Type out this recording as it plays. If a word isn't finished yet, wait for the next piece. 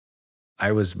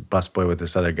I was busboy with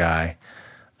this other guy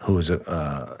who was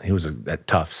at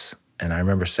Tufts, and I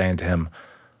remember saying to him,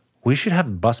 "We should have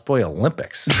busboy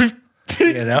Olympics."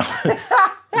 You know,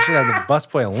 we should have the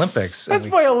busboy Olympics.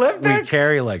 Busboy Olympics. We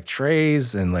carry like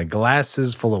trays and like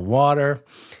glasses full of water,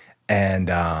 and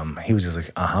he was just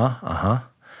like,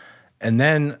 And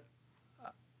then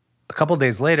a couple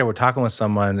days later, we're talking with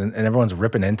someone, and everyone's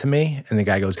ripping into me, and the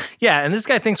guy goes, "Yeah, and this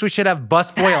guy thinks we should have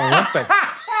busboy Olympics."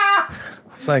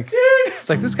 It's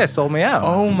like, this guy sold me out.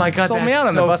 Oh my God, sold me out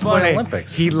on the busboy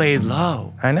Olympics. He laid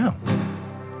low. I know.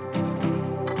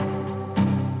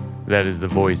 That is the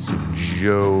voice of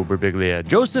Joe Birbiglia.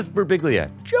 Joseph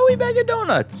Birbiglia. Joey Bag of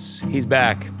Donuts. He's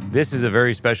back. This is a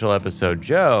very special episode.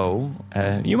 Joe,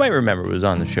 you might remember, was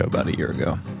on the show about a year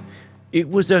ago. It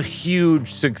was a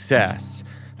huge success.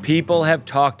 People have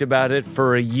talked about it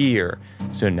for a year.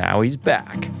 So now he's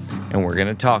back. And we're going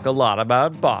to talk a lot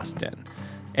about Boston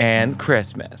and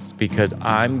Christmas because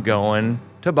I'm going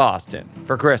to Boston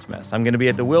for Christmas. I'm going to be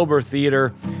at the Wilbur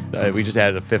Theater. We just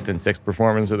added a 5th and 6th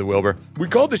performance of the Wilbur. We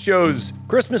called the shows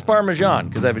Christmas Parmesan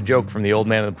because I have a joke from the old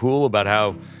man in the pool about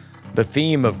how the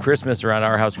theme of Christmas around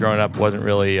our house growing up wasn't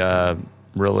really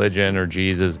religion or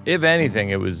Jesus. If anything,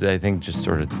 it was, I think, just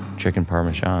sort of chicken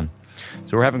Parmesan.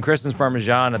 So we're having Christmas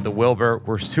Parmesan at the Wilbur.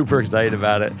 We're super excited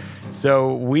about it.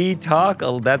 So we talk,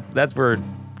 that's where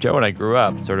Joe and I grew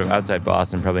up, sort of outside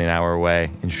Boston, probably an hour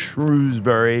away in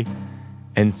Shrewsbury.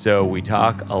 And so we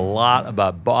talk a lot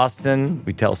about Boston.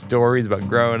 We tell stories about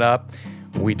growing up.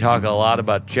 We talk a lot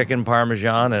about chicken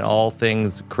Parmesan and all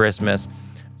things Christmas.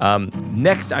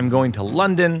 Next, I'm going to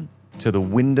London, to the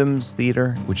Wyndham's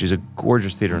Theatre, which is a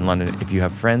gorgeous theater in London. If you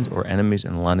have friends or enemies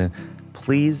in London,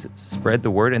 please spread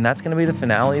the word. And that's going to be the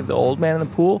finale of The Old Man in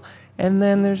the Pool. And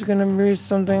then there's going to be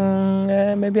something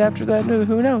maybe after that.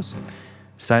 Who knows?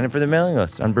 Sign up for the mailing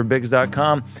list on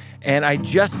Birbiglia.com. And I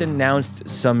just announced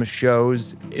some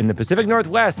shows in the Pacific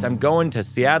Northwest. I'm going to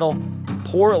Seattle,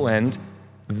 Portland,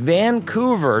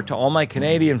 Vancouver, to all my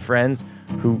Canadian friends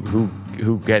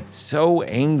who get so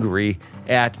angry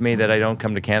at me that I don't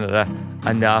come to Canada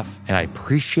enough. And I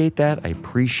appreciate that. I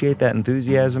appreciate that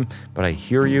enthusiasm. But I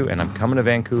hear you, and I'm coming to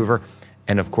Vancouver.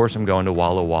 And of course, I'm going to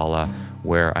Walla Walla,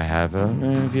 where I have,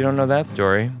 if you don't know that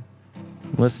story,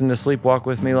 listen to Sleepwalk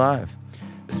With Me live.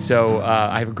 So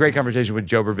I have a great conversation with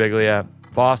Joe Birbiglia.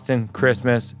 Boston,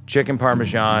 Christmas, chicken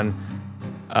Parmesan.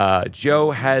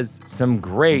 Joe has some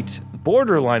great,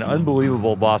 borderline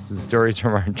unbelievable Boston stories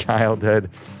from our childhood.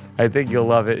 I think you'll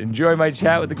love it. Enjoy my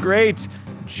chat with the great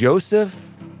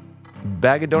Joseph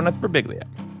Bag of Donuts Birbiglia.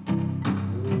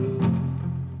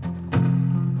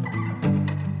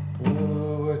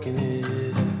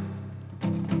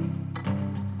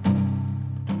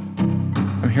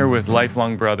 I'm here with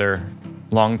lifelong brother,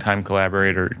 longtime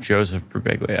collaborator, Joseph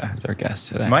Birbiglia, is our guest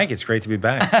today. Mike, it's great to be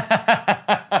back.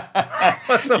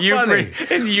 What's so funny?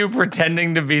 You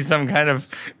pretending to be some kind of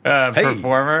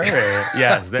performer?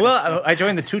 Yes. Well, I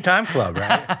joined the 2-time club,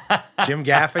 right? Jim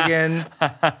Gaffigan.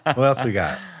 What else we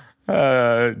got?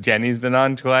 Jenny's been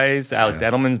on twice. Alex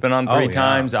Edelman's been on 3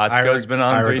 times. Otsko's been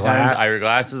on 3 times. Ira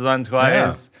Glass is on twice. Yeah.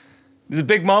 This is a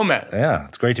big moment. Yeah,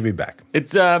 it's great to be back.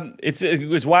 It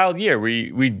was a wild year.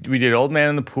 We did Old Man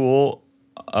in the Pool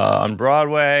on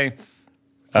Broadway.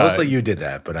 Mostly you did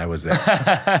that, but I was there.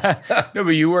 No, but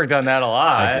you worked on that a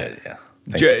lot. I did,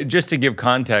 yeah. Just to give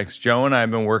context, Joe and I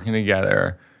have been working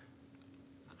together,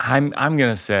 I'm going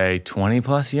to say 20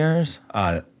 plus years.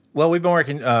 Well, we've been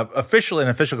working in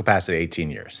official capacity 18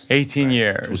 years. 18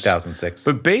 years. 2006.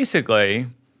 But basically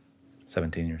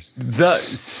 17 years.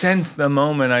 Since the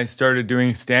moment I started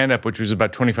doing stand-up, which was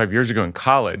about 25 years ago in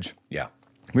college, yeah,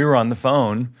 we were on the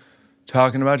phone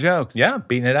talking about jokes. Yeah,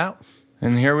 beating it out.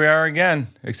 And here we are again,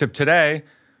 except today,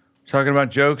 talking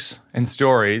about jokes and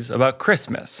stories about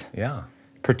Christmas. Yeah.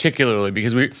 Particularly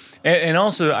because and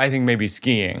also I think maybe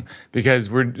skiing, because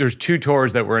there's 2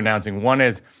 tours that we're announcing. One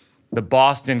is the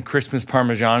Boston Christmas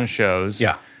Parmesan shows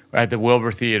at the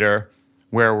Wilbur Theater,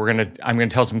 where I'm gonna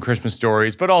tell some Christmas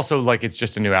stories, but also like it's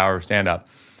just a new hour of stand-up.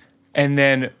 And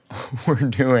then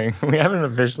we haven't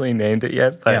officially named it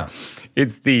yet, but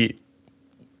it's the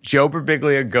Joe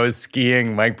Birbiglia Goes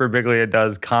Skiing, Mike Birbiglia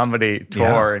Does Comedy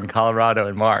tour in Colorado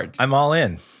in March. I'm all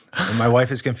in, and my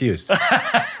wife is confused.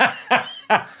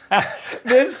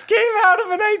 This came out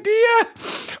of an idea.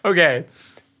 Okay.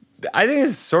 I think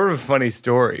it's sort of a funny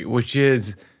story, which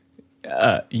is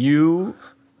I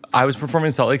was performing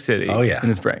in Salt Lake City in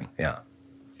the spring. Yeah.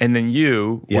 And then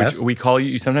which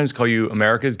we sometimes call you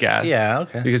America's guest. Yeah,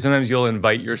 okay. Because sometimes you'll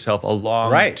invite yourself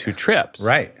along to trips.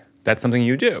 Right. That's something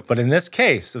you do. But in this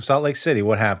case of Salt Lake City,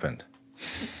 what happened?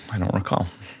 I don't recall.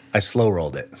 I slow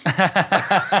rolled it.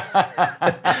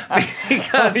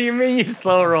 What do you mean you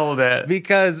slow rolled it?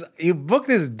 Because you booked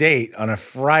this date on a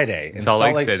Friday in Salt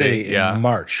Lake City in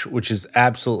March, which is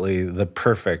absolutely the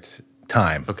perfect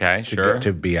time. Okay,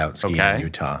 to be out skiing in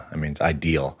Utah. I mean, it's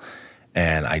ideal.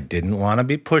 And I didn't want to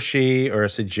be pushy or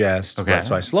suggest,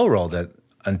 so I slow rolled it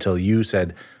until you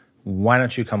said, "Why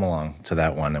don't you come along to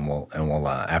that one and we'll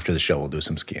after the show we'll do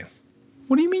some skiing."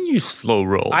 What do you mean you slow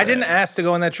rolled? I didn't ask to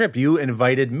go on that trip. You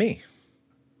invited me.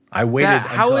 I waited.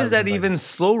 How is that even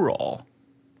slow roll?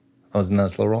 Wasn't that a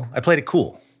slow roll? I played it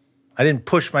cool. I didn't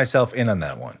push myself in on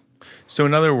that one. So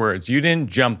in other words, you didn't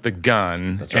jump the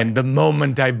gun, That's right. and the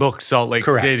moment I booked Salt Lake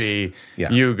City,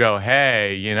 you go,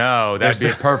 "Hey, that'd be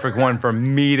a perfect one for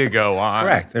me to go on."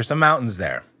 Correct. There's some mountains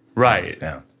there. Right.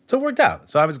 Yeah. So it worked out.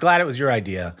 So I was glad it was your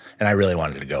idea, and I really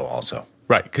wanted to go also.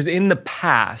 Right. Because in the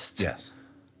past, yes.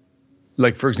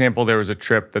 Like, for example, there was a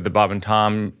trip that the Bob and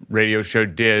Tom radio show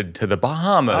did to the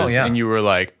Bahamas, and you were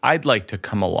like, "I'd like to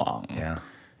come along." Yeah.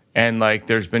 And like,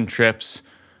 there's been trips,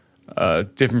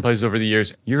 different places over the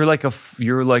years. You're like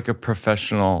a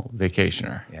professional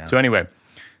vacationer. Yeah. So anyway,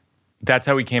 that's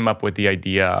how we came up with the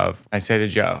idea of. I say to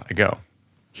Joe, I go,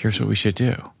 "Here's what we should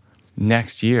do.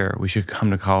 Next year, we should come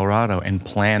to Colorado and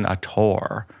plan a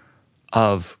tour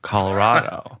of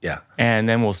Colorado. Yeah. And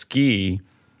then we'll ski."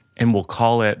 And we'll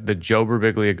call it the Joe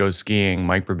Birbiglia Goes Skiing,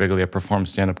 Mike Birbiglia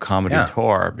Performs Stand-Up Comedy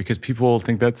Tour, because people will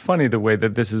think that's funny. The way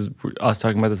that this is, us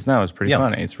talking about this now is pretty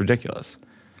funny. It's ridiculous.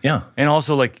 Yeah. And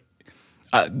also, like,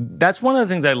 that's one of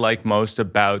the things I like most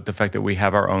about the fact that we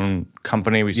have our own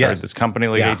company. We started this company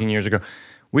like 18 years ago.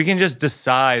 We can just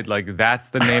decide, like, that's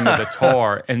the name of the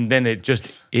tour, and then it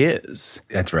just is.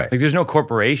 That's right. Like, there's no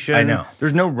corporation. I know.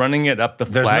 There's no running it up the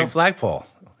flag. There's no flagpole.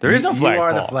 There is no flagpole. You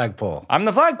are the flagpole. I'm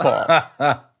the flagpole.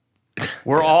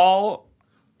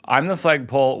 I'm the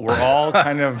flagpole. We're all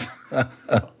kind of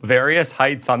various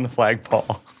heights on the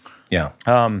flagpole. Yeah.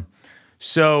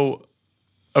 So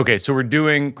we're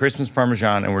doing Christmas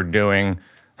Parmesan and we're doing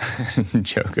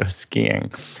Joe Goes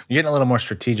Skiing. You're getting a little more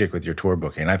strategic with your tour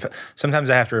booking. Sometimes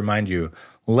I have to remind you,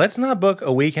 let's not book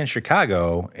a week in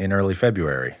Chicago in early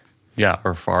February. Yeah,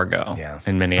 or Fargo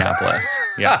in Minneapolis.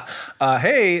 Yeah.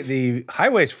 Hey, the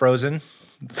highway's frozen.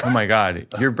 Oh my God,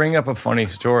 you're bringing up a funny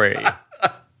story.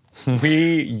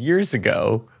 Years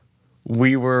ago,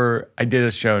 I did a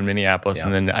show in Minneapolis,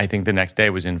 and then I think the next day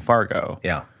was in Fargo,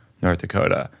 North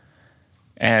Dakota.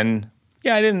 And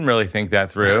I didn't really think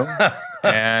that through.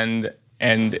 and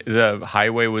the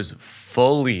highway was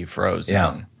fully frozen.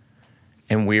 Yeah.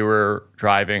 And we were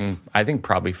driving, I think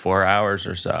probably 4 hours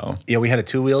or so. Yeah, we had a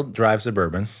 2-wheel drive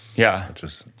Suburban. Yeah. Which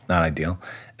was not ideal.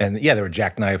 And there were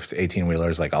jackknifed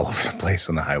 18-wheelers like all over the place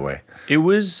on the highway. It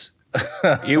was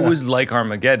like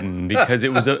Armageddon because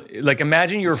it was like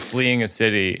imagine you're fleeing a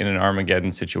city in an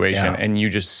Armageddon situation and you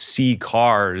just see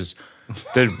cars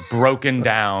that are broken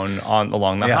down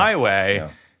along the highway. Yeah.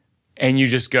 And you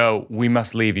just go, "We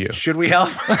must leave you. Should we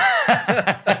help?"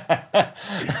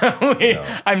 No.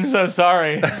 I'm so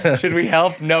sorry. Should we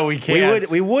help? No, we can't.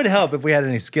 We would help if we had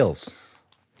any skills.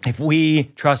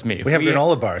 Trust me. We have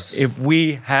granola bars. If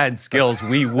we had skills,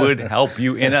 we would help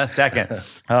you in a second.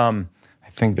 I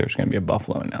think there's going to be a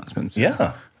Buffalo announcement soon.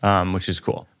 Yeah. Which is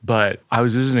cool. But I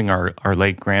was visiting our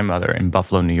late grandmother in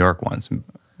Buffalo, New York once,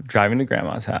 driving to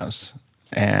grandma's house.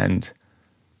 And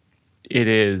it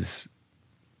is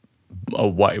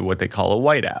what they call a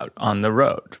whiteout on the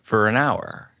road for an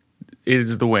hour. It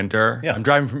is the winter. Yeah. I'm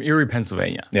driving from Erie,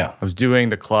 Pennsylvania. Yeah. I was doing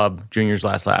the club, Junior's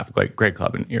Last Laugh, great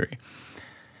club in Erie.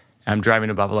 I'm driving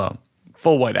to Buffalo,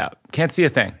 full whiteout. Can't see a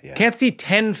thing. Yeah. Can't see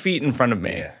 10 feet in front of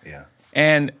me. Yeah.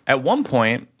 And at one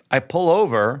point, I pull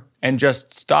over and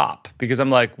just stop because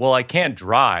I'm like, well, I can't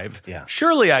drive. Yeah.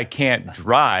 Surely I can't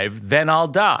drive, then I'll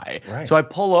die. Right. So I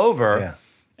pull over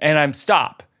and I'm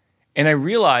stop. And I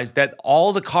realize that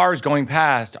all the cars going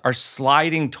past are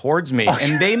sliding towards me,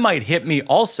 and they might hit me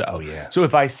also. Oh, yeah. So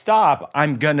if I stop,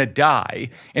 I'm going to die.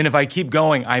 And if I keep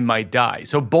going, I might die.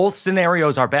 So both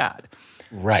scenarios are bad.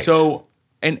 Right. So,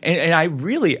 and I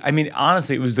really, I mean,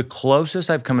 honestly, it was the closest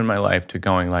I've come in my life to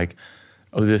going like,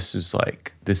 oh, this is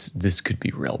like, this could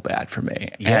be real bad for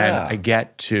me. Yeah. And I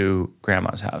get to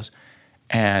grandma's house,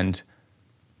 and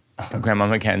Grandma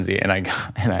Mackenzie, and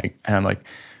I'm like,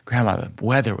 Grandma, the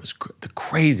weather was the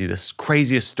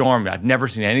craziest storm. I've never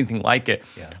seen anything like it.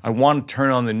 Yeah. I want to turn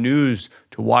on the news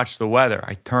to watch the weather.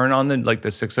 I turn on the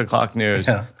 6:00 news,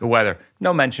 the weather.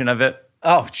 No mention of it.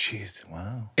 Oh, jeez.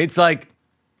 Wow. It's like,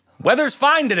 weather's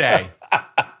fine today.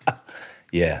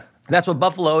 Yeah. That's what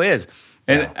Buffalo is.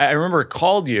 And I remember I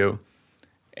called you,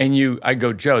 and I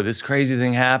go, Joe, this crazy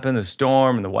thing happened, the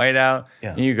storm and the whiteout.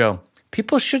 Yeah. And you go,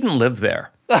 people shouldn't live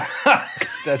there. Did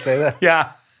I say that?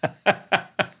 Yeah.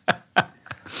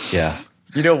 Yeah.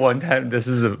 You know, one time, this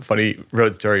is a funny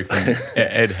road story from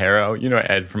Ed Harrow. You know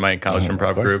Ed from my college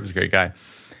improv group. He's a great guy.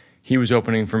 He was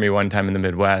opening for me one time in the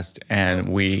Midwest, and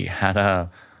we had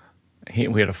a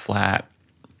flat,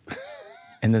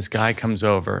 and this guy comes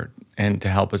over and to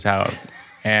help us out.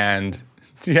 And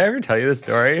did I ever tell you this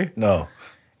story? No.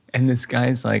 And this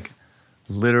guy's like,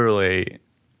 literally,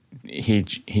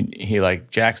 he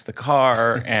like jacks the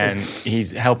car, and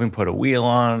he's helping put a wheel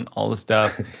on, all the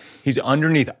stuff. He's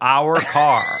underneath our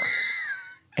car,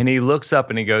 and he looks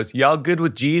up and he goes, "Y'all good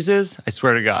with Jesus?" I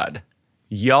swear to God,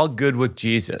 y'all good with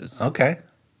Jesus? Okay.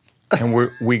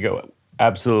 And we go,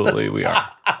 absolutely, we are.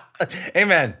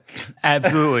 Amen.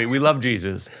 Absolutely, we love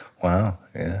Jesus. Wow.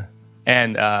 Yeah.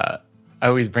 And I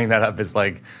always bring that up as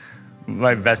like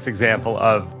my best example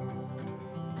of,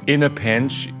 in a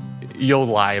pinch, you'll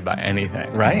lie about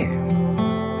anything. Right.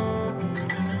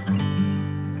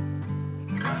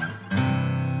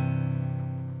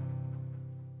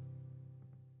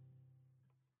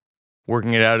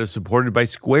 Working It Out is supported by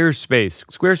Squarespace.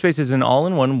 Squarespace is an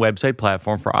all-in-one website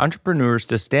platform for entrepreneurs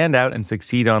to stand out and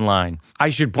succeed online. I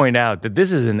should point out that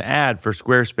this is an ad for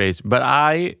Squarespace, but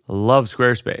I love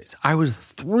Squarespace. I was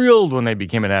thrilled when they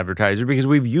became an advertiser because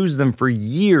we've used them for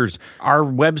years. Our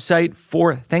website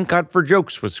for Thank God for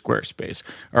Jokes was Squarespace.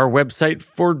 Our website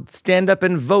for Stand Up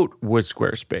and Vote was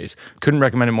Squarespace. Couldn't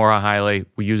recommend it more highly.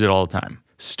 We use it all the time.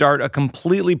 Start a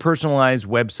completely personalized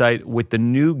website with the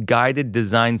new guided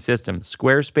design system,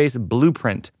 Squarespace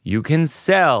Blueprint. You can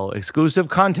sell exclusive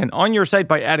content on your site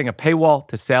by adding a paywall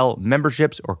to sell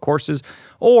memberships or courses,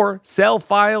 or sell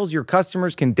files your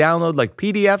customers can download like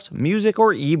PDFs, music,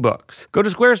 or ebooks. Go to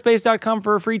squarespace.com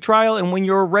for a free trial, and when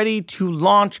you're ready to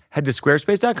launch, head to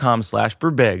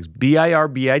squarespace.com/Birbigs,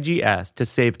 BIRBIGS, to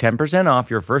save 10% off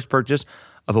your first purchase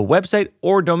of a website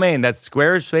or domain. That's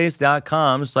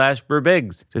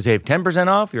squarespace.com/Birbigs to save 10%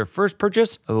 off your first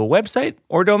purchase of a website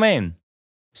or domain.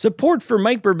 Support for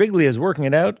Mike Birbiglia's Working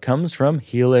It Out comes from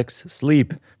Helix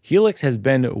Sleep. Helix has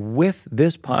been with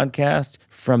this podcast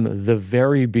from the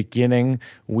very beginning.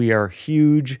 We are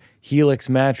huge Helix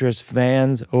mattress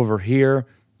fans over here.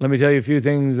 Let me tell you a few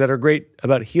things that are great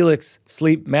about Helix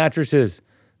Sleep mattresses.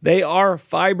 They are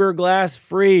fiberglass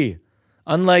free.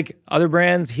 Unlike other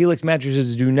brands, Helix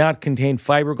mattresses do not contain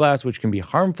fiberglass, which can be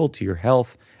harmful to your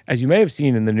health. As you may have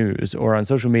seen in the news or on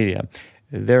social media,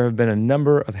 there have been a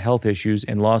number of health issues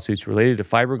and lawsuits related to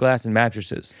fiberglass and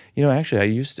mattresses. You know, actually, I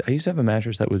used to have a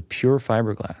mattress that was pure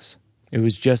fiberglass. It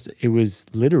was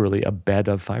literally a bed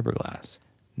of fiberglass.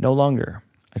 No longer.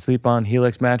 I sleep on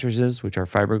Helix mattresses, which are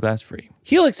fiberglass free.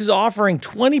 Helix is offering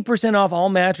 20% off all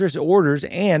mattress orders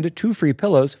and 2 free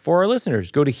pillows for our listeners.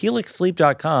 Go to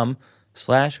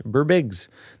helixsleep.com/Birbigs.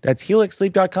 That's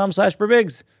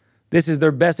helixsleep.com/Birbigs. This is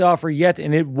their best offer yet,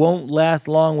 and it won't last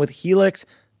long with Helix.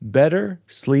 Better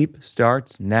sleep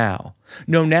starts now.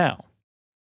 No, now.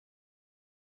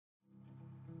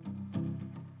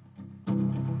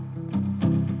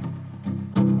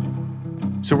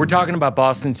 So we're talking about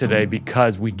Boston today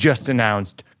because we just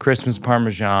announced Christmas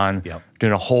Parmesan. Yep.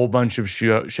 Doing a whole bunch of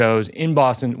shows in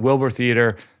Boston, Wilbur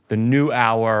Theater, the new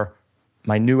hour,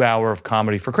 my new hour of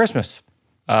comedy for Christmas.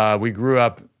 We grew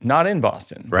up not in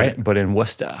Boston, right, but in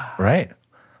Worcester. Right.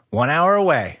 1 hour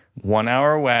away. 1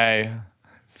 hour away.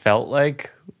 Felt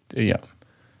like,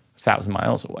 1,000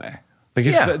 miles away.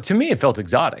 Like to me, it felt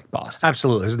exotic, Boston.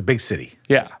 Absolutely. This is the big city.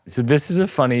 Yeah. So this is a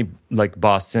funny,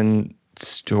 Boston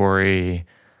story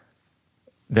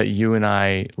that you and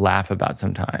I laugh about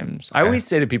sometimes. I always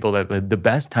say to people that the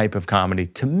best type of comedy,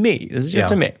 to me, this is just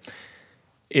to me,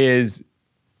 is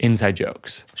inside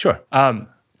jokes. Sure. So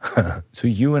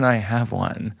you and I have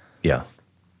one. Yeah.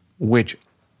 Which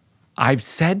I've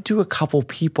said to a couple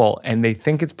people, and they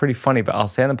think it's pretty funny, but I'll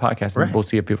say on the podcast, and we'll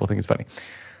see if people think it's funny.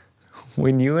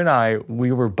 When you and I,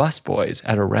 we were busboys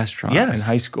at a restaurant in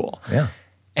high school. Yeah.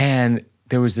 And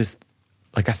there was this,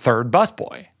 a third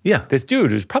busboy. Yeah. This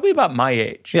dude who's probably about my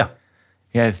age. Yeah.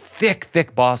 He had a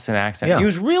thick Boston accent. Yeah. He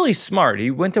was really smart. He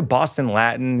went to Boston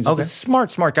Latin. He was a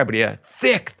smart guy, but he had a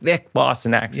thick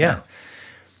Boston accent.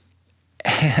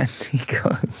 Yeah. And he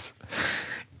goes,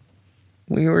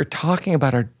 we were talking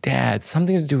about our dad,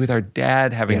 something to do with our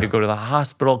dad having to go to the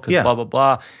hospital because blah, blah,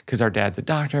 blah, because our dad's a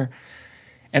doctor.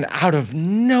 And out of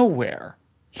nowhere,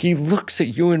 he looks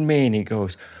at you and me and he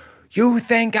goes, you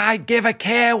think I'd give a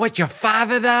care what your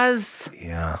father does?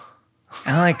 Yeah.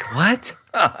 And I'm like, what?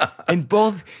 And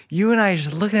both you and I are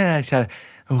just looking at each other.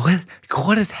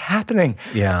 What is happening?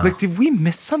 Yeah. Did we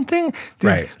miss something?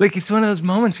 Right. It's one of those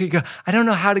moments where you go, I don't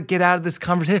know how to get out of this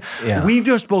conversation. Yeah. We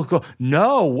just both go,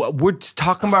 no, we're just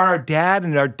talking about our dad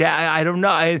and our dad. I don't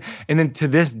know. And then to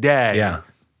this day,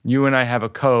 You and I have a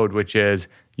code, which is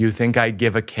you think I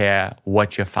give a care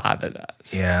what your father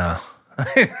does. Yeah.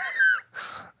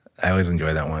 I always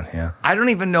enjoy that one. Yeah. I don't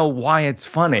even know why it's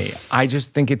funny. I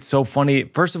just think it's so funny.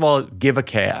 First of all, give a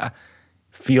care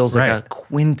feels like a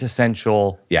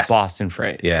quintessential Boston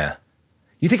phrase. Yeah.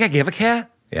 You think I give a care?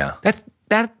 Yeah.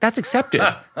 That's accepted.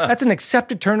 That's an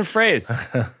accepted turn of phrase.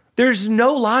 There's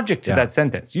no logic to that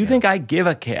sentence. You think I give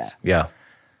a care? Yeah.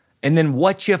 And then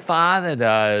what your father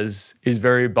does is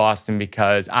very Boston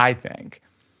because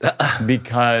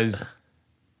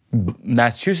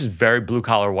Massachusetts is very blue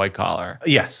collar, white collar.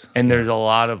 Yes. And there's a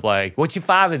lot of like, what's your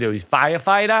father do? He's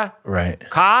firefighter? Right.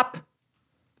 Cop?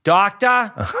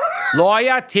 Doctor?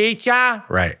 Lawyer? Teacher?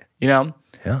 Right. You know?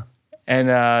 Yeah.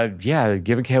 And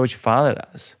give a care what your father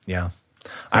does. Yeah.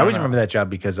 I always remember that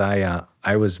job because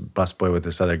I was busboy with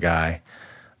this other guy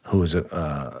who was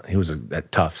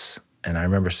at Tufts. And I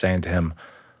remember saying to him,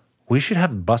 we should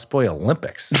have busboy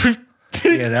Olympics.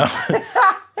 You know?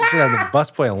 We should have the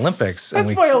busboy Olympics. And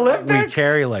we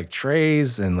carry like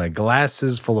trays and like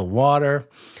glasses full of water.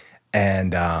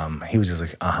 And he was just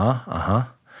like,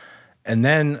 And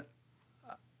then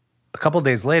a couple of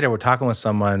days later, we're talking with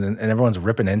someone and everyone's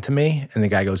ripping into me. And the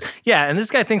guy goes, yeah, and this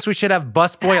guy thinks we should have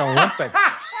busboy Olympics.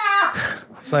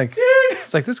 It's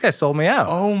like, this guy sold me out.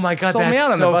 Oh my God, sold me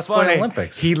out on the busboy funny.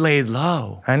 Olympics. He laid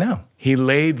low. I know. He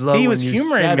laid low. He was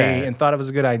humoring me and thought it was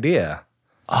a good idea.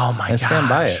 Oh my gosh. I stand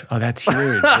by it. Oh, that's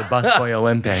huge. The busboy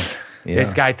Olympics. Yeah.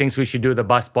 This guy thinks we should do the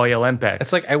busboy Olympics.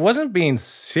 It's like I wasn't being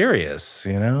serious,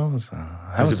 you know? It was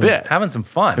a bit. Having some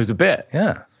fun. It was a bit.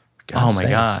 Yeah. Oh my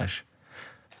gosh.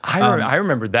 I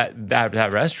remember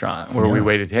that restaurant where we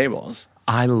waited tables.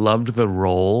 I loved the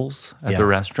rolls at the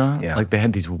restaurant. Yeah. Like they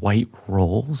had these white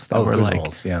rolls that were like,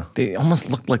 rolls, yeah. They almost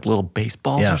looked like little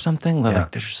baseballs or something.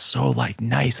 Like they're so like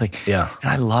nice. Like, and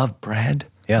I love bread.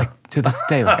 Yeah. Like to this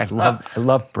day, like I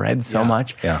love bread so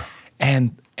much. Yeah.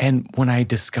 And when I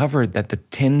discovered that the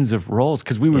tins of rolls,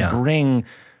 because we would bring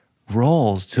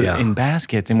rolls in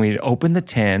baskets and we'd open the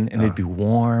tin and they'd be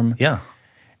warm. Yeah.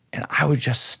 And I would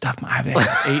just stuff I'd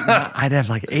have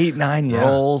like 8, 9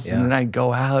 rolls, and then I'd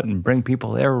go out and bring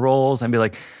people their rolls. I'd be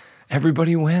like,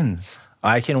 everybody wins.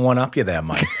 I can one-up you there,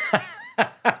 Mike.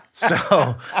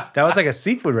 So that was like a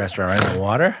seafood restaurant, right, in the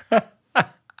water.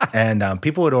 And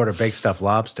people would order baked stuffed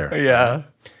lobster. Yeah.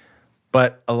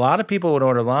 But a lot of people would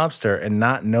order lobster and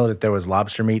not know that there was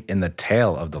lobster meat in the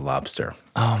tail of the lobster.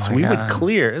 Oh, my So we God. would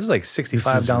clear, it was like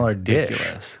 $65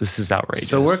 dish. This is outrageous.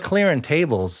 So we're clearing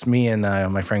tables, me and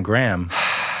my friend Graham,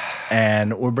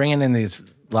 and we're bringing in these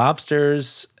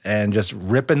lobsters and just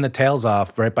ripping the tails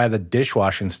off right by the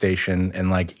dishwashing station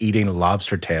and like eating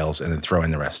lobster tails and then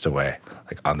throwing the rest away,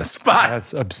 like on the spot.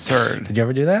 That's absurd. Did you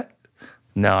ever do that?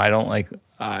 No, I don't like,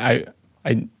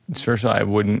 first of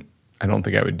all, I don't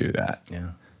think I would do that.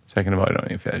 Yeah. Second of all, I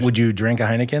don't eat fish. Would you drink a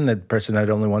Heineken that person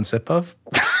had only one sip of?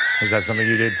 Is that something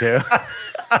you did too?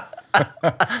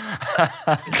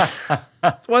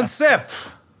 It's one sip.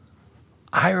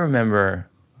 I remember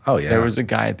there was a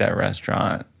guy at that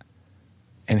restaurant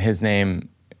and his name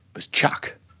was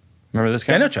Chuck. Remember this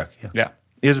guy? I know Chuck. Yeah.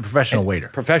 He was a professional waiter.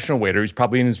 Professional waiter. He's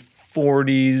probably in his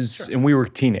 40s and we were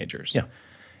teenagers. Yeah.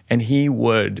 And he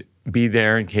would be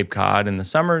there in Cape Cod in the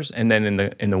summers, and then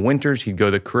in the winters he'd go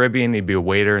to the Caribbean. He'd be a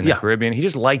waiter in the Caribbean. He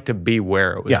just liked to be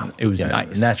where it was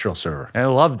nice, natural server. And I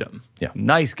loved him. Yeah,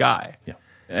 nice guy. Yeah,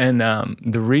 and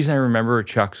the reason I remember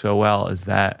Chuck so well is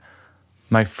that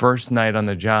my first night on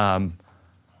the job,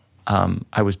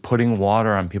 I was putting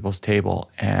water on people's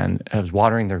table, and I was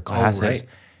watering their glasses,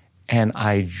 and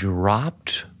I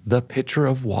dropped the pitcher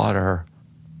of water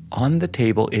on the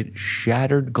table. It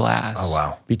shattered glass. Oh,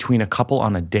 wow. Between a couple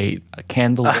on a date, a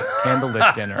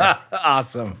candlelit dinner.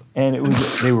 Awesome. And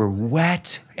they were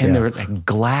wet and there was like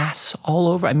glass all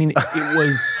over. I mean, it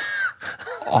was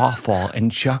awful.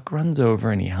 And Chuck runs over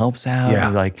and he helps out. And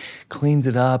he like cleans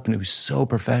it up, and it was so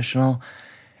professional.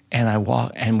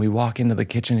 And we walk into the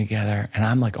kitchen together, and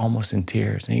I'm like almost in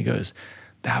tears. And he goes,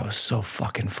 "That was so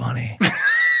fucking funny."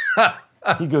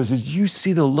 He goes, "Did you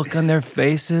see the look on their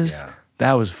faces?" Yeah.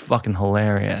 That was fucking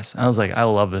hilarious. I was like, I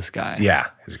love this guy. Yeah,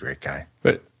 he's a great guy.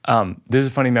 But there's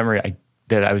a funny memory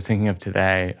that I was thinking of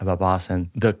today about Boston.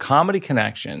 The Comedy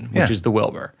Connection, which is the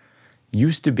Wilbur,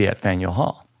 used to be at Faneuil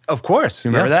Hall. Of course.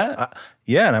 You remember that?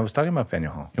 Yeah, and I was talking about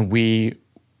Faneuil Hall. And we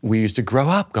used to grow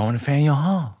up going to Faneuil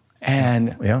Hall.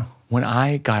 And when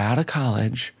I got out of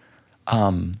college,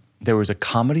 there was a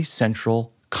Comedy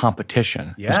Central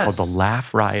competition. Yes. It was called the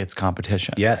Laugh Riots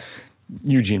competition. Yes.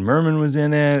 Eugene Merman was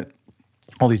in it.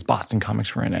 All these Boston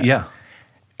comics were in it. Yeah.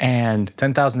 And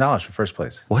 $10,000 for first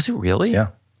place. was it really? Yeah.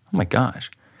 Oh my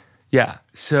gosh. Yeah.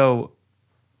 So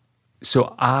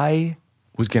So I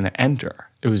was going to enter.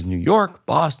 It was New York,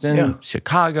 Boston, Yeah.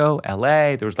 Chicago,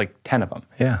 LA. There was like 10 of them.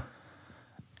 Yeah.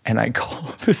 And I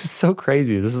called, this is so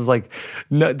crazy. This is like,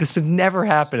 no, this would never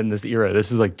happen in this era.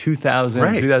 This is like 2000,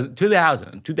 Right.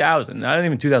 2000, not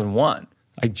even 2001.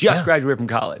 I just graduated from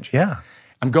college. Yeah.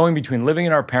 I'm going between living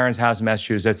in our parents' house in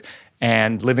Massachusetts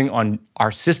and living on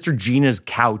our sister Gina's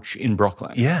couch in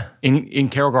Brooklyn. Yeah. In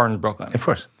Carroll Gardens, Brooklyn. Of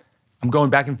course. I'm going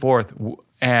back and forth,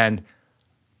 and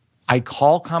I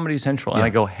call Comedy Central and I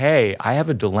go, hey, I have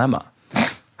a dilemma.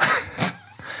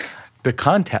 The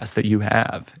contest that you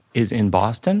have is in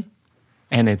Boston,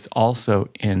 and it's also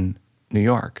in New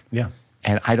York. Yeah.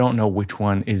 And I don't know which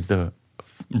one is the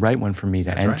right one for me to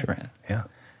enter right. in. Yeah.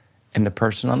 And the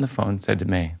person on the phone said to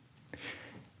me,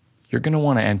 you're going to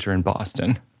want to enter in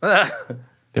Boston.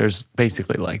 There's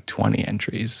basically like 20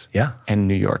 entries. Yeah. And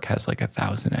New York has like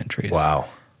 1,000 entries. Wow.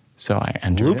 So I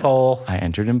entered. Loophole. I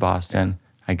entered in Boston.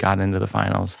 I got into the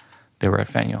finals. They were at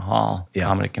Faneuil Hall,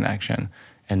 Comedy Connection.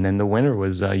 And then the winner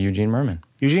was Eugene Merman.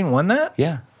 Eugene won that?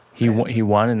 Yeah. He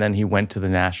won, and then he went to the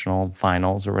national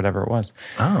finals or whatever it was.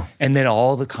 Oh. And then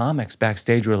all the comics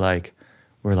backstage were like,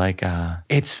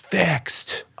 it's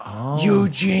fixed. Oh.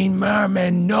 Eugene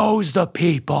Merman knows the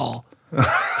people.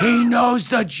 He knows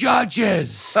the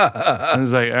judges. I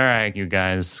was like, all right, you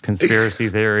guys, conspiracy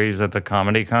theories at the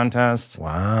comedy contest.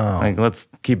 Wow. Like, let's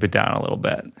keep it down a little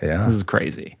bit. Yeah. This is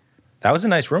crazy. That was a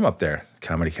nice room up there,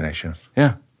 Comedy Connection.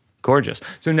 Yeah. Gorgeous.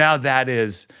 So now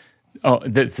that's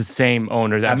the same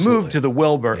owner that moved to the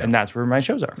Wilbur, and that's where my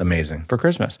shows are. Amazing. For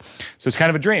Christmas. So it's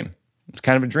kind of a dream. It's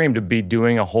kind of a dream to be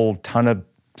doing a whole ton of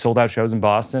sold-out shows in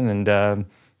Boston. And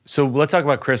so let's talk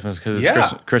about Christmas, because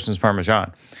it's Christmas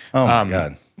Parmesan. Oh, my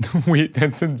God.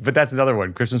 But that's another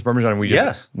one, Christmas Parmesan.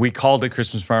 We called it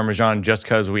Christmas Parmesan just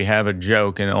because we have a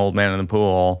joke in Old Man in the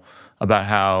Pool about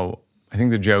how, I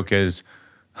think the joke is,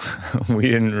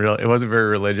 it wasn't very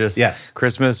religious. Yes.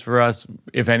 Christmas for us,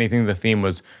 if anything, the theme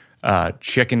was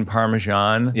chicken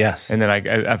Parmesan. Yes. And then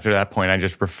after that point, I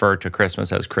just refer to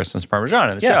Christmas as Christmas Parmesan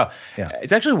in the show. Yeah.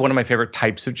 It's actually one of my favorite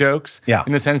types of jokes. Yeah.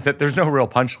 In the sense that there's no real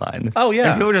punchline. Oh,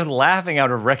 yeah. And people are just laughing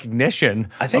out of recognition.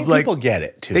 I think people get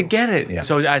it, too. They get it. Yeah.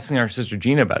 So I was asking our sister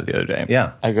Gina about it the other day.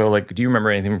 Yeah. I go, like, do you remember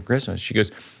anything from Christmas? She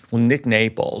goes, well, Nick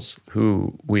Naples,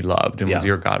 who we loved and was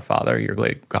your godfather, your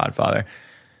late godfather,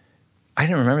 I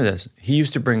didn't remember this. He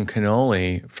used to bring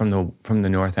cannoli from the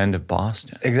north end of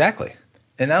Boston. Exactly.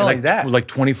 And not only that. Like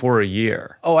 24 a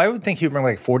year. Oh, I would think he would bring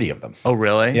like 40 of them. Oh,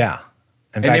 really? Yeah.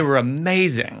 And they were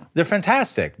amazing. They're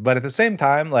fantastic. But at the same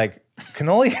time, like,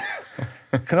 cannoli's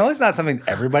not something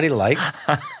everybody likes.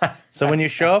 So when you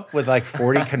show up with like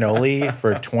 40 cannoli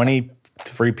for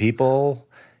 23 people,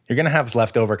 you're going to have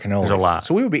leftover cannolis. There's a lot.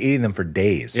 So we would be eating them for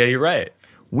days. Yeah, you're right.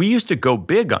 We used to go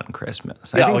big on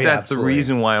Christmas. I think that's absolutely. the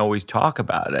reason why I always talk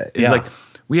about it. It's like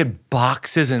we had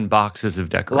boxes and boxes of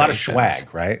decorations. A lot of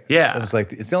swag, right? Yeah. It was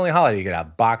like, it's the only holiday you could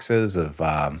have boxes of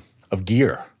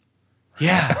gear.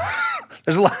 Yeah.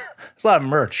 There's a lot of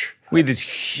merch. We had this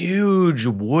huge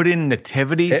wooden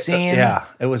nativity scene. Yeah,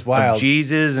 it was wild. Of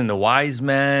Jesus and the wise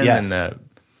men and the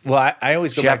Well, I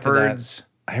always go back to shepherds.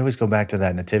 that. I always go back to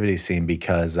that nativity scene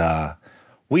because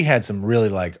we had some really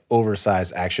like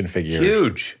oversized action figure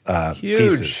Huge.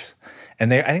 pieces.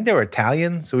 And I think they were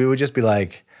Italian, so we would just be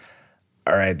like,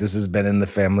 all right, this has been in the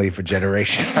family for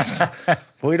generations. But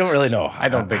we don't really know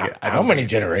how many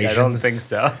generations. I don't think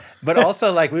so. But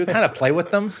also, like, we would kind of play with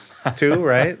them, too,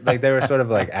 right? Like, they were sort of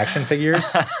like action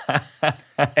figures.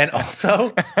 And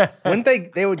also, wouldn't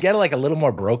they would get, like, a little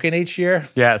more broken each year?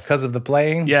 Yes. Because of the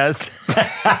playing? Yes.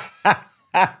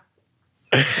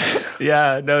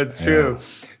 Yeah, no, it's true.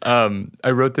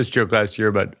 I wrote this joke last year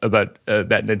about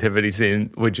that nativity scene,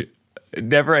 which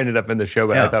never ended up in the show,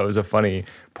 but I thought it was a funny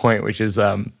point, which is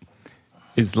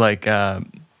like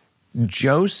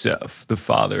Joseph, the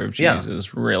father of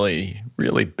Jesus, really,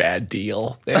 really bad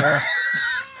deal there.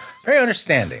 Very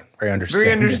understanding. Very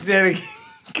understanding.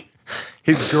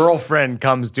 His girlfriend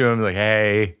comes to him like,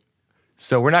 hey,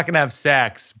 so we're not going to have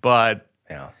sex, but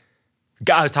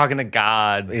I was talking to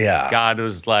God. Yeah. God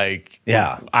was like,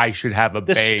 I should have a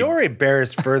baby. The story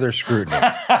bears further scrutiny.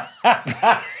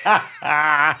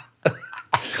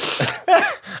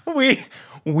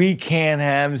 We can't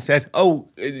have sex. Oh,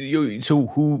 so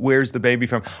where's the baby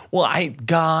from? Well,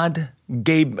 God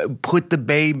put the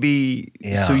baby.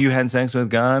 Yeah. So you had sex with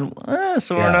God?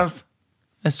 Sort of.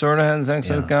 I sort of had sex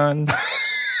with God.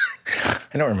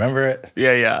 I don't remember it.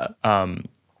 Yeah.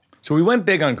 So we went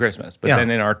big on Christmas, but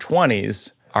then in our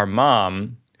 20s, our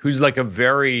mom, who's like a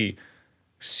very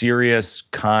serious,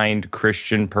 kind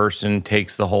Christian person,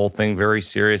 takes the whole thing very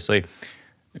seriously.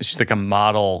 She's like a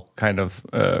model kind of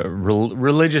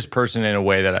religious person in a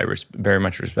way that I very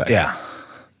much respect. Yeah.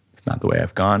 It's not the way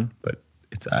I've gone, but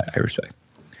I respect.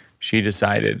 She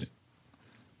decided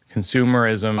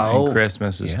consumerism and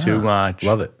Christmas is too much.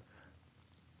 Love it.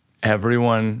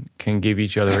 Everyone can give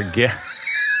each other a gift.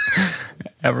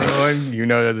 Everyone, you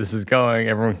know that this is going.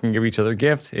 Everyone can give each other a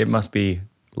gift. It must be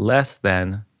less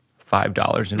than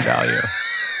 $5 in value.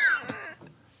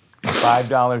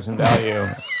 $5 in value.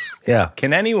 Yeah.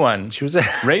 Can anyone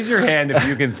raise your hand if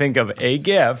you can think of a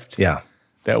gift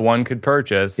that one could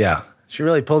purchase? Yeah. She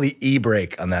really pulled the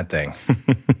e-brake on that thing.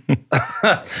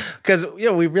 Because,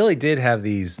 we really did have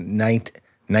these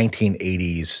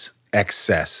 1980s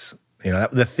excess.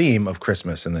 The theme of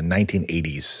Christmas in the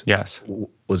 1980s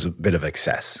was a bit of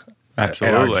excess.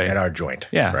 Absolutely. At our joint.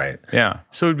 Yeah. Right? Yeah.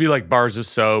 So it'd be like bars of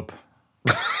soap.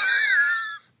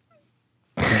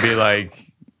 It'd be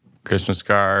like Christmas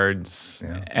cards.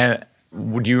 Yeah. And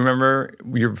would you remember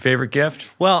your favorite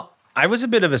gift? Well, I was a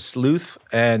bit of a sleuth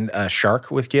and a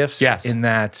shark with gifts. Yes. In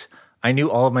that I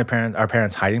knew all of our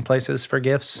parents' hiding places for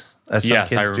gifts, as some kids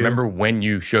do. Yes, I remember when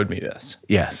you showed me this.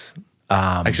 Yes.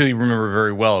 I actually remember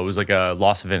very well. It was like a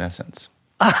loss of innocence.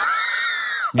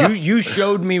 You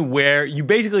showed me where you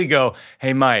basically go,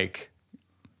 hey, Mike,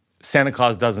 Santa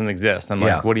Claus doesn't exist. I'm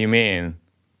like, what do you mean?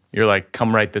 You're like,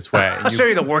 come right this way. I'll show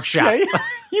you the workshop. Yeah,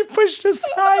 you pushed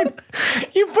aside.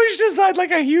 You pushed aside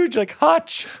like a huge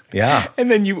hutch. Yeah.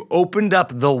 And then you opened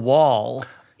up the wall.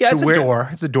 Yeah, it's a door.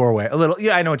 It's a doorway. A little.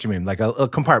 Yeah, I know what you mean. Like a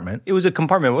compartment. It was a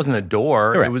compartment. It wasn't a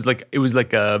door. Right. It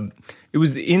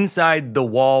was inside the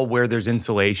wall where there's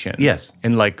insulation. Yes.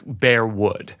 And like bare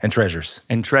wood. And treasures.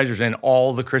 And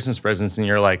all the Christmas presents. And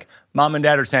you're like, Mom and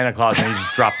Dad are Santa Claus. And you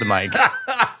just drop the mic.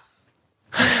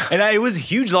 And it was a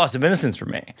huge loss of innocence for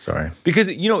me. Sorry. Because,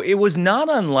 it was not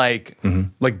unlike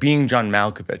like being John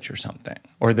Malkovich or something.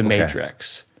 Or The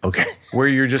Matrix. Okay. Where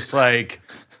you're just like,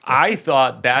 I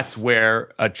thought that's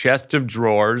where a chest of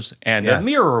drawers and a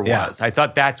mirror was. Yeah. I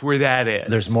thought that's where that is.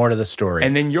 There's more to the story.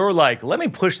 And then you're like, let me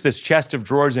push this chest of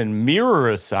drawers and mirror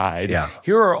aside. Yeah.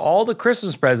 Here are all the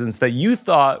Christmas presents that you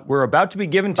thought were about to be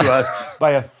given to us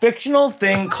by a fictional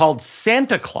thing called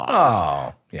Santa Claus.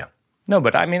 Oh, yeah. No,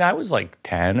 but I mean, I was like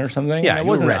 10 or something. Yeah, I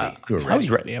wasn't ready. You were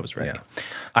ready. I was ready. Yeah.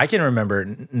 I can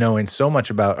remember knowing so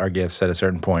much about our gifts at a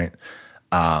certain point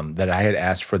that I had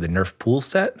asked for the Nerf pool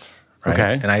set. Right?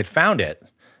 Okay. And I had found it.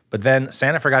 But then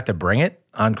Santa forgot to bring it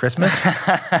on Christmas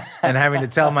and having to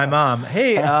tell my mom,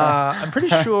 hey, I'm pretty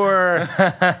sure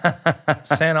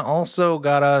Santa also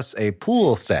got us a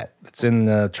pool set that's in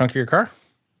the trunk of your car.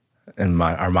 And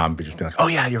our mom would just be like, oh,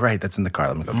 yeah, you're right. That's in the car.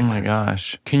 Let me go get it. Oh, my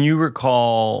gosh. Can you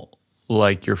recall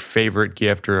like your favorite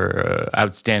gift or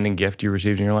outstanding gift you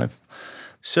received in your life?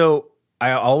 So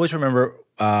I always remember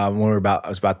when I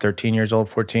was about 13 years old,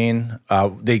 14,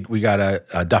 we got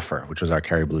a Duffer, which was our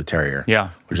Kerry Blue Terrier. Yeah.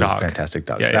 Which was a fantastic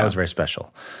dog. Yeah, so that was very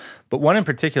special. But one in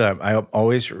particular, I'm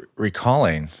always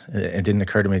recalling, it didn't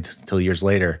occur to me until years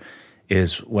later,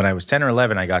 is when I was 10 or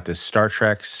 11, I got this Star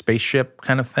Trek spaceship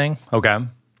kind of thing. Okay.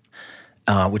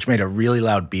 Which made a really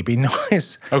loud beeping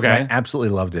noise. Okay. And I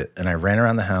absolutely loved it. And I ran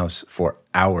around the house for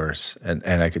hours, and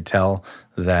I could tell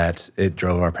that it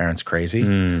drove our parents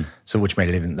crazy, so which made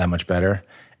it even that much better.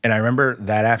 And I remember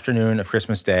that afternoon of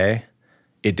Christmas Day,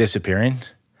 it disappearing.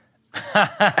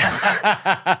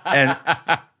 and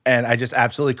I just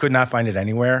absolutely could not find it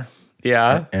anywhere.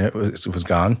 Yeah. And it was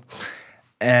gone.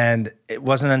 And it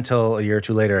wasn't until a year or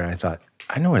two later I thought,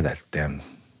 I know where that damn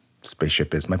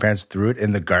spaceship is. My parents threw it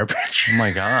in the garbage. Oh,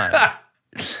 my God.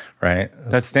 Right?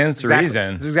 That stands to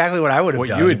reason. That's exactly what I would have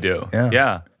done. What you would do.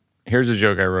 Yeah. Here's a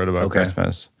joke I wrote about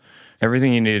Christmas.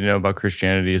 Everything you need to know about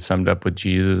Christianity is summed up with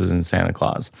Jesus and Santa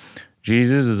Claus.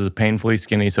 Jesus is a painfully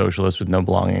skinny socialist with no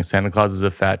belongings. Santa Claus is a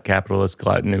fat capitalist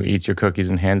glutton who eats your cookies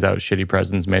and hands out shitty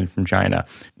presents made from China.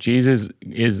 Jesus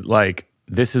is like,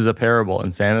 this is a parable.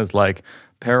 And Santa's like,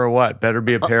 pair of what? Better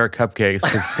be a pair of cupcakes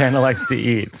because Santa likes to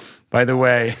eat. By the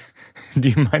way, do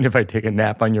you mind if I take a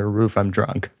nap on your roof? I'm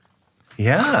drunk.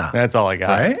 Yeah. That's all I got.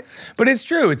 Right? But it's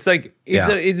true. It's like,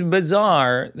 it's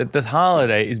bizarre that the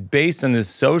holiday is based on this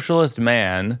socialist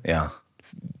man,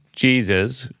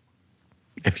 Jesus,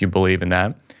 if you believe in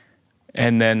that.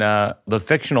 And then the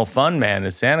fictional fun man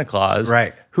is Santa Claus,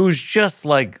 right? Who's just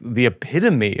like the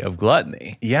epitome of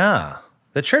gluttony. Yeah.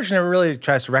 The church never really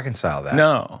tries to reconcile that.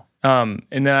 No. And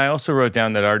then I also wrote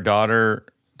down that our daughter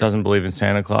doesn't believe in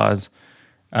Santa Claus.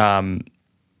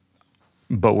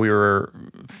 But we were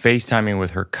FaceTiming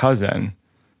with her cousin,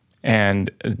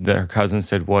 and her cousin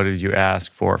said, what did you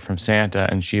ask for from Santa?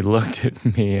 And she looked at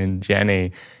me and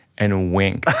Jenny and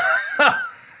winked.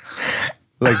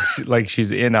 like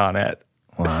she's in on it.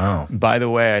 Wow. By the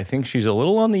way, I think she's a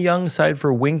little on the young side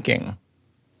for winking.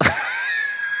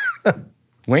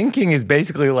 Winking is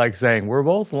basically like saying we're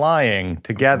both lying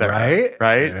together.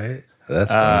 Right?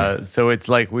 That's funny. So it's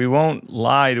like we won't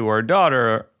lie to our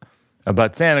daughter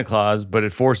about Santa Claus, but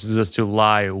it forces us to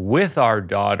lie with our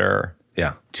daughter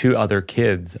to other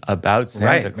kids about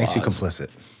Santa Claus. Makes you complicit.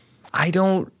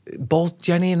 Both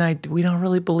Jenny and I, we don't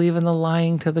really believe in the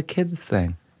lying to the kids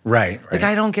thing. Right. Like,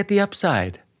 I don't get the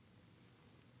upside.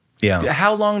 Yeah.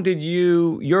 How long did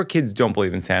your kids don't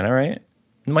believe in Santa, right?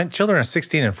 My children are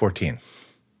 16 and 14.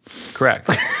 Correct.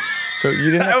 So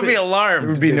you didn't I would be alarmed. There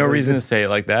would be no reason to say it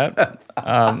like that.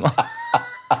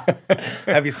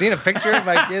 Have you seen a picture of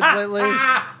my kids lately?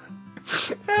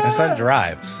 My son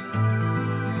drives.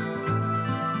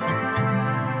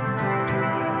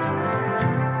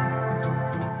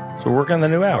 So we're working on the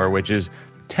new hour, which is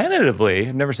tentatively,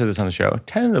 I've never said this on the show,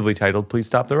 tentatively titled Please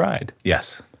Stop the Ride.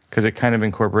 Yes. Because it kind of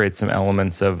incorporates some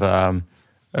elements of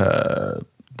the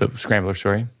Scrambler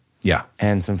story. Yeah.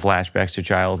 And some flashbacks to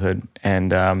childhood.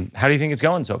 And how do you think it's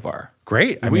going so far?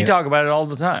 Great. We talk about it all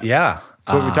the time. Yeah.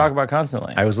 It's what we talk about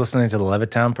constantly. I was listening to the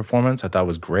Levittown performance. I thought it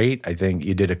was great. I think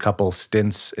you did a couple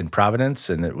stints in Providence,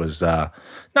 and it was not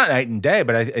night and day,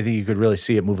 but I think you could really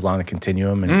see it move along the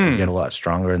continuum and get a lot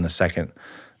stronger in the second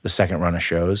run of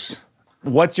shows.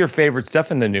 What's your favorite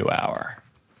stuff in the new hour?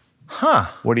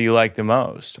 What do you like the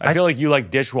most? I feel like you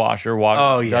like dishwasher,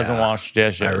 doesn't wash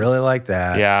dishes. I really like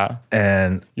that. Yeah.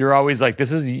 And you're always like,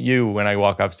 this is you when I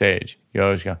walk off stage. You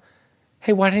always go,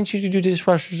 hey, why didn't you do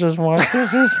dishwashers doesn't wash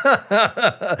dishes?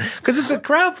 Because it's a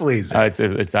crowd pleaser. I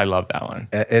love that one.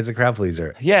 It's a crowd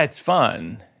pleaser. Yeah, it's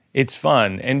fun. It's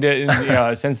fun. And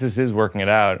since this is working it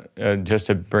out, just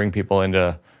to bring people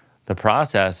into the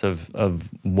process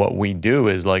of what we do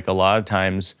is like a lot of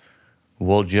times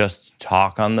we'll just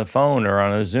talk on the phone or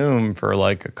on a Zoom for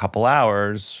like a couple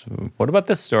hours. What about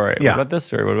this story? Yeah. What about this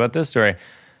story? What about this story?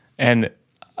 And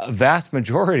a vast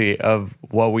majority of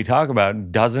what we talk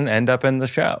about doesn't end up in the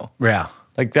show. Yeah.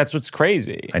 Like, that's what's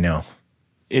crazy. I know.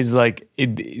 Is like,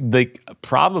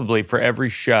 probably for every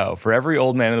show, for every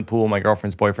old man in the pool, my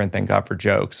girlfriend's boyfriend, thank God for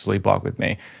jokes, sleepwalk with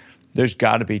me, there's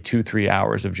got to be 2-3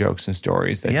 hours of jokes and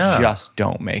stories that just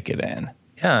don't make it in.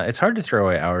 Yeah, it's hard to throw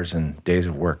away hours and days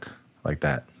of work like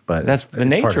that. But that's the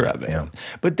nature of it. Yeah.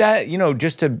 But that,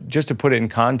 just to put it in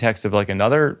context of like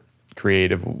another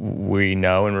creative we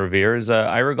know and revere is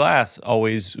Ira Glass.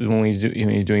 Always when he's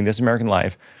doing This American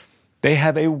Life, they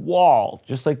have a wall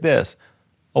just like this,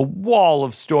 a wall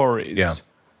of stories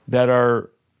that are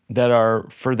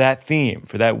for that theme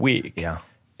for that week. Yeah,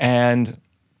 and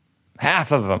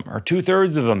half of them or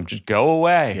 2/3 of them just go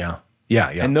away. Yeah.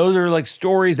 And those are like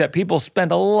stories that people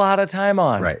spend a lot of time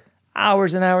on. Right.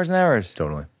 Hours and hours and hours.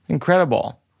 Totally.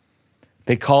 Incredible.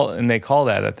 They call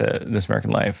that at This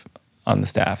American Life on the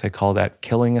staff. They call that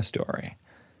killing a story,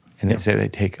 and they say they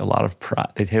take a lot of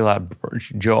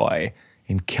joy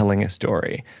in killing a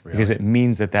story because it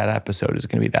means that episode is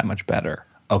going to be that much better.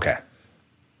 Okay.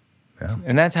 Yeah.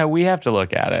 And that's how we have to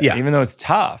look at it, even though it's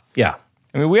tough. Yeah.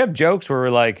 I mean, we have jokes where we're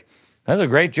like, "That's a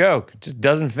great joke. It just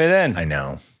doesn't fit in. I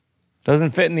know.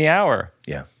 Doesn't fit in the hour."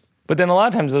 Yeah. But then a lot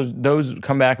of times those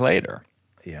come back later.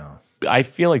 Yeah. I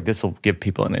feel like this will give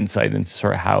people an insight into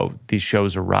sort of how these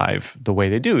shows arrive the way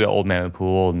they do. The Old Man in the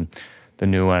Pool and the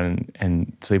new one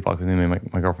and Sleepwalk with Me,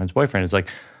 my girlfriend's boyfriend, is like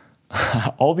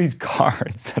all these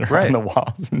cards that are on the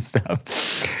walls and stuff.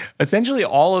 Essentially,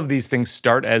 all of these things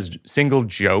start as single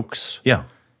jokes. Yeah.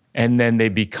 And then they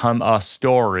become a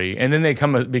story. And then they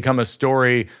become a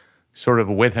story sort of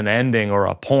with an ending or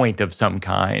a point of some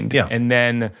kind. Yeah. And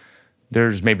then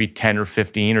there's maybe 10 or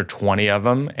 15 or 20 of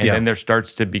them. And then there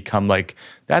starts to become like,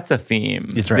 that's a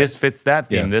theme. That's right. This fits that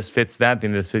theme. Yeah. This fits that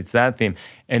theme. This fits that theme.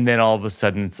 And then all of a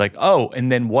sudden it's like, oh, and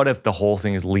then what if the whole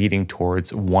thing is leading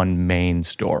towards one main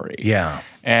story? Yeah.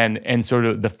 And sort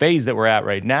of the phase that we're at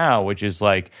right now, which is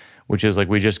like we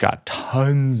just got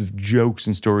tons of jokes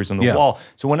and stories on the wall.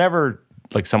 So whenever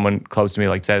like someone close to me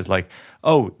like says like,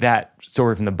 oh, that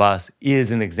story from the bus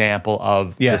is an example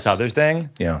of this other thing.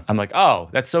 Yeah. I'm like, oh,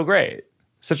 that's so great.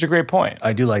 Such a great point.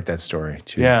 I do like that story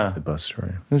too. Yeah. The bus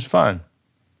story. It was fun.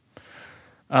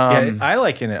 I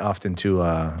liken it often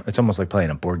to, it's almost like playing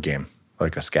a board game,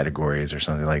 like a categories or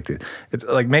something like that. It's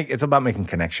like it's about making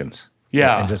connections.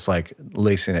 Yeah. And just like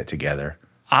lacing it together.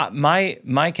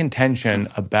 My contention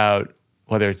about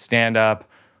whether it's stand-up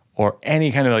or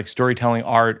any kind of like storytelling,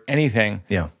 art, anything,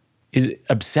 is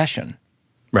obsession.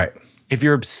 Right. If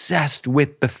you're obsessed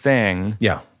with the thing,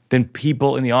 then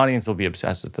people in the audience will be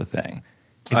obsessed with the thing.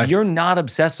 If you're not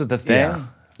obsessed with the thing,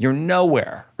 you're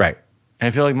nowhere. Right. And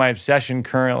I feel like my obsession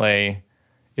currently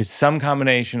is some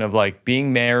combination of like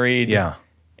being married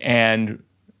and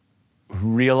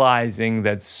realizing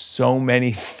that so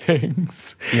many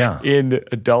things in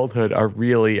adulthood are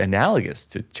really analogous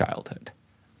to childhood.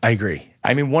 I agree.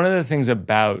 I mean, one of the things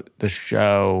about the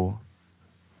show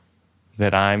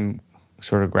that I'm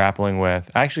sort of grappling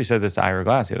with, I actually said this to Ira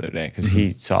Glass the other day because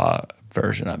he saw a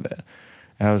version of it.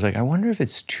 And I was like, I wonder if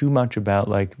it's too much about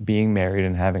like being married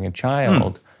and having a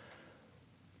child.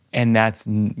 And that's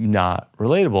not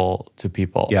relatable to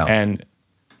people. Yeah. And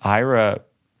Ira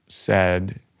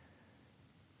said,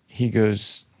 he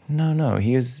goes, no,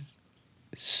 he is,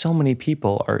 so many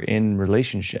people are in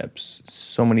relationships.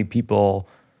 So many people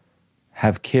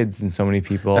have kids and so many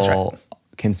people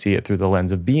can see it through the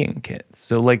lens of being kids.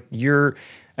 So like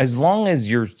as long as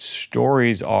your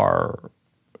stories are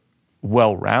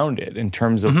well-rounded in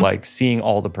terms of like seeing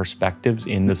all the perspectives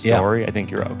in the story, I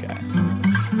think you're okay.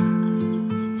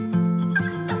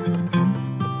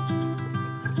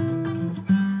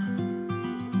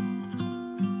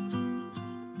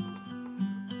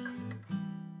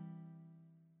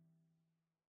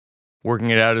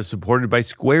 Working It Out is supported by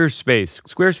Squarespace.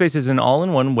 Squarespace is an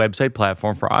all-in-one website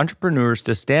platform for entrepreneurs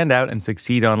to stand out and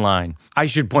succeed online. I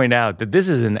should point out that this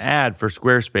is an ad for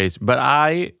Squarespace, but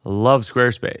I love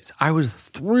Squarespace. I was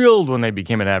thrilled when they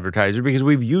became an advertiser because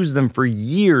we've used them for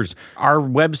years. Our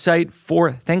website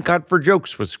for Thank God for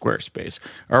Jokes was Squarespace.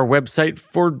 Our website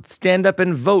for Stand Up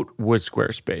and Vote was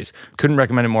Squarespace. Couldn't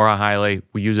recommend it more highly.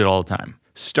 We use it all the time.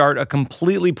 Start a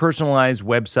completely personalized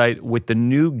website with the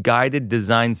new guided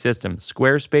design system,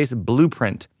 Squarespace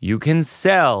Blueprint. You can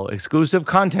sell exclusive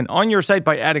content on your site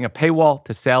by adding a paywall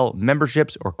to sell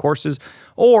memberships or courses,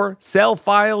 or sell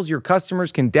files your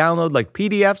customers can download like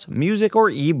PDFs, music,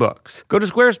 or ebooks. Go to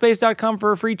squarespace.com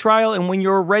for a free trial, and when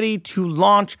you're ready to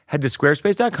launch, head to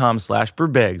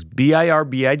squarespace.com/Birbigs,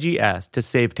 Birbigs, to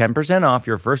save 10% off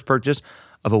your first purchase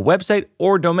of a website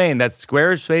or domain. That's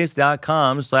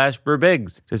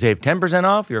squarespace.com/Birbigs to save 10%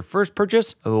 off your first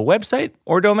purchase of a website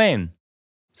or domain.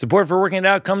 Support for Working It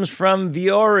Out comes from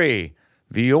Vuori.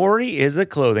 Vuori is a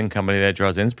clothing company that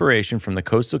draws inspiration from the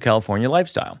coastal California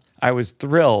lifestyle. I was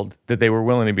thrilled that they were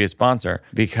willing to be a sponsor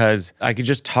because I could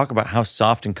just talk about how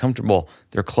soft and comfortable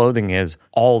their clothing is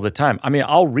all the time. I mean,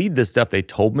 I'll read the stuff they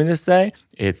told me to say.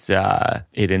 It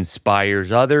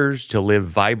inspires others to live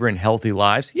vibrant, healthy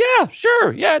lives. Yeah,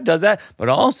 sure. Yeah, it does that. But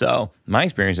also, my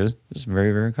experience is it's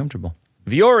very, very comfortable.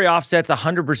 Vuori offsets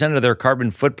 100% of their carbon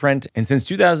footprint. And since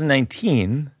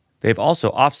 2019, they've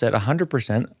also offset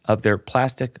 100% of their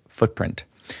plastic footprint.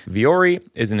 Vuori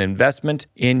is an investment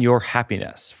in your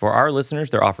happiness. For our listeners,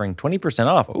 they're offering 20%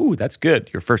 off. Ooh, that's good.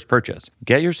 Your first purchase.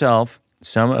 Get yourself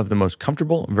some of the most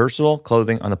comfortable, versatile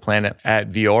clothing on the planet at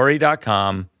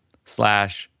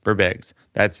vuori.com/Birbigs.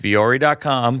 That's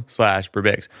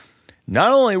vuori.com/Birbigs.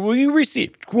 Not only will you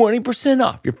receive 20%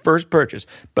 off your first purchase,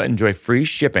 but enjoy free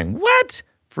shipping. What?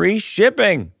 Free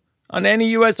shipping on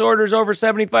any U.S. orders over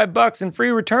 $75 and free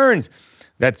returns.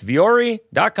 That's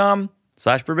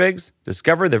vuori.com/Birbigs.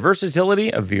 Discover the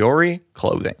versatility of Vuori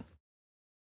clothing.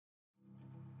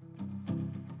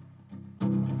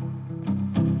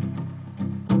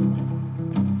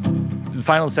 The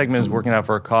final segment is Working Out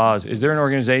for a Cause. Is there an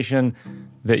organization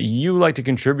that you like to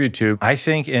contribute to? I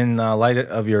think in light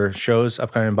of your shows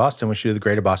upcoming in Boston, we should do the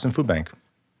Greater Boston Food Bank.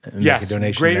 Yes, make a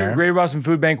donation Greater Boston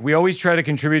Food Bank. We always try to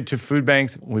contribute to food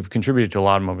banks. We've contributed to a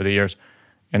lot of them over the years.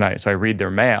 And so I read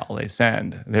their mail they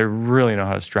send. They really know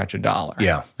how to stretch a dollar.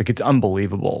 Yeah. Like it's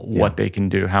unbelievable what they can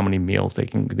do, how many meals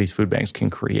these food banks can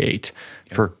create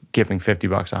for giving $50,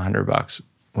 $100,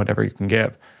 whatever you can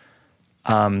give.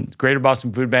 Greater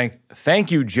Boston Food Bank.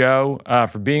 Thank you, Joe,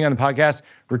 for being on the podcast.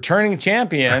 Returning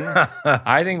champion.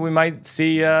 I think we might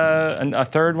see a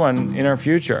third one in our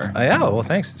future. Yeah, well,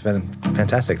 thanks. It's been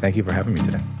fantastic. Thank you for having me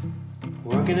today.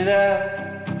 Working it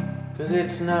out, because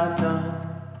it's not done.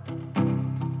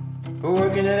 We're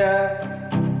working it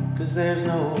out, because there's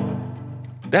no one.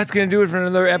 That's going to do it for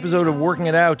another episode of Working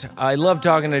It Out. I love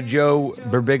talking to Joe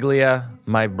Birbiglia,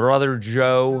 my brother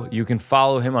Joe. You can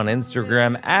follow him on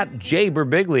Instagram at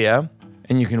jbirbiglia,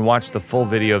 and you can watch the full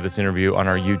video of this interview on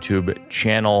our YouTube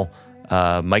channel,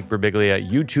 Mike Birbiglia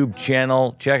YouTube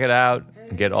channel. Check it out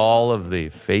and get all of the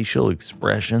facial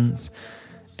expressions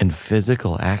and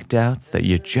physical act-outs that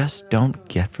you just don't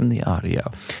get from the audio.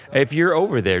 If you're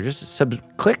over there, just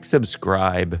click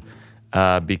subscribe.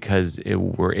 Because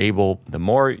we're able, the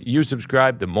more you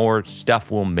subscribe, the more stuff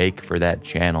we'll make for that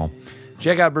channel.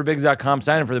 Check out Birbigs.com,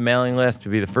 sign up for the mailing list to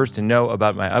be the first to know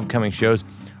about my upcoming shows.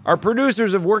 Our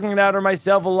producers of Working It Out are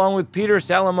myself, along with Peter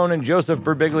Salamone and Joseph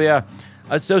Birbiglia.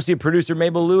 Associate producer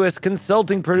Mabel Lewis,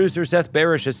 consulting producer Seth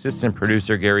Barish, assistant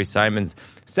producer Gary Simons,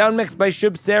 sound mixed by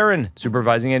Shub Sarin,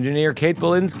 supervising engineer Kate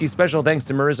Belinsky. Special thanks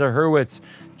to Marissa Hurwitz,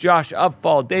 Josh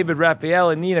Upfall, David Raphael,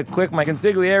 and Nina Quick, my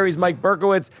consiglieres, Mike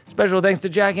Berkowitz. Special thanks to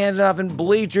Jack Antonoff and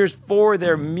Bleachers for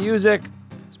their music.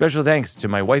 Special thanks to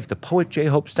my wife, the poet J.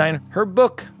 Hope Stein. Her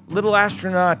book, Little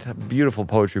Astronaut, a beautiful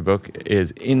poetry book,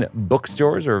 is in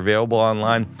bookstores or available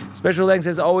online. Special thanks,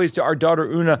 as always, to our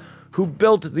daughter Una, who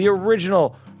built the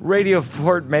original radio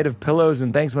fort made of pillows.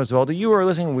 And thanks most of all to you who are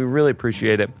listening. We really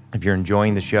appreciate it. If you're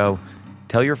enjoying the show,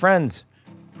 tell your friends.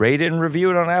 Rate it and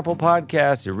review it on Apple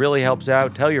Podcasts. It really helps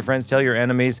out. Tell your friends, tell your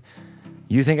enemies.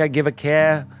 You think I give a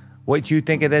care what you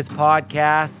think of this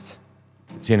podcast?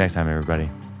 See you next time, everybody.